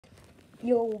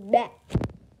Yo, Matt.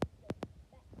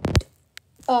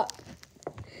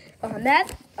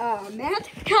 Matt,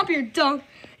 copy your dumb,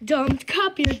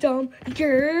 copy your dumb,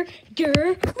 wee.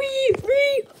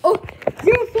 Oh,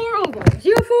 04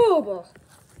 over.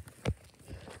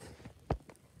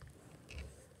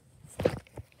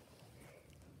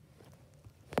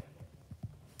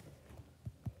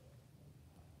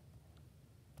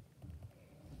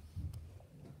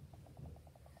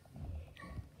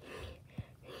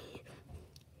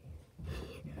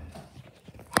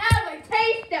 Have a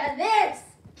taste of this.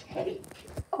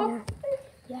 Oh.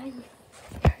 Yeah.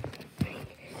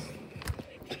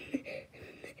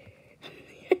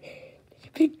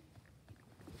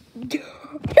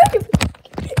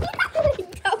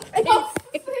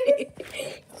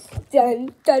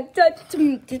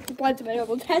 Just once my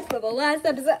normal test for the last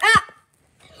episode. Ah!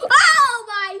 Oh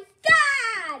my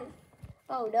god!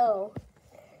 Oh no.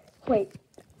 Wait.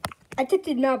 I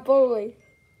did not bully.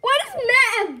 Why does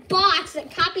Matt have bots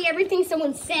that copy everything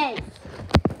someone says?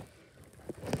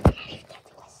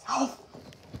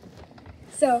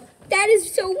 So that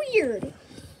is so weird.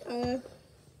 Why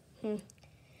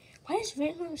does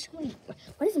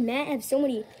Matt have so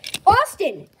many?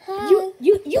 Austin, you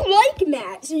like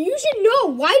Matt, so you should know.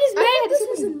 Why does Matt have this so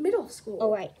was many? in middle school.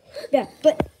 Oh right, yeah,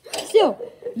 but still,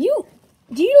 do you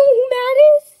know who Matt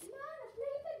is?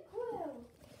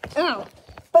 Oh,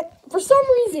 but for some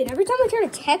reason, every time I try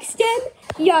to text him,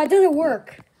 it doesn't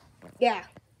work. Yeah.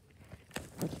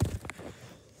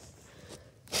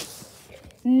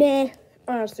 Meh.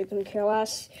 Honestly, couldn't care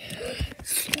less.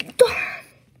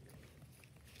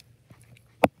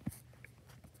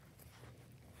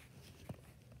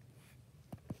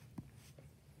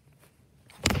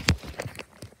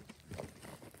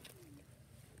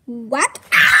 What?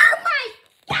 Oh my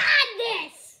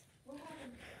goodness!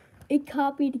 It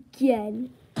copied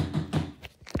again.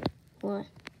 What?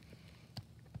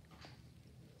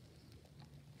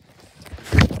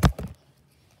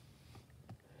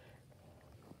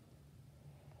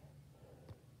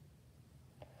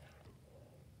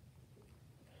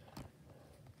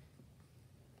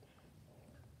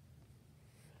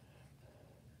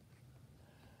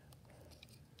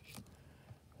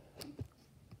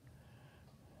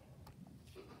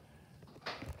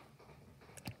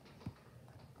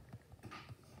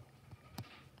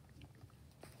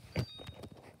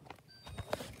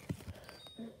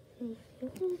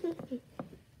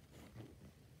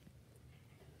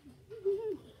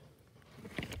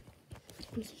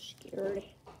 I'm so scared.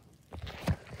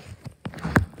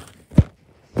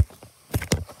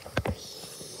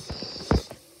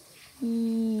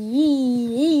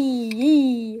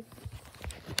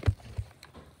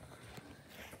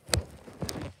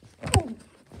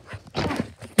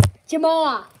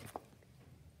 Jamal.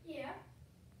 Yeah.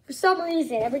 For some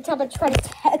reason, every time I try to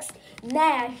text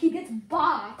Matt, he gets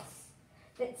bots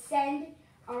that send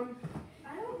I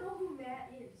don't know who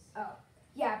Matt is. Oh,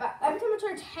 yeah, but every time I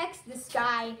try to text this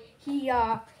guy, he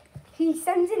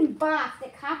sends in bots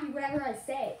that copy whatever I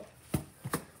say.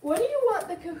 What do you want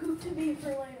the Kahoot to be for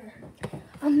later?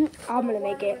 I'm gonna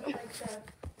make it. Like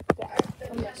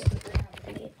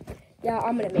Yeah,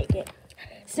 I'm gonna make it.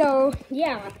 So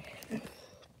yeah,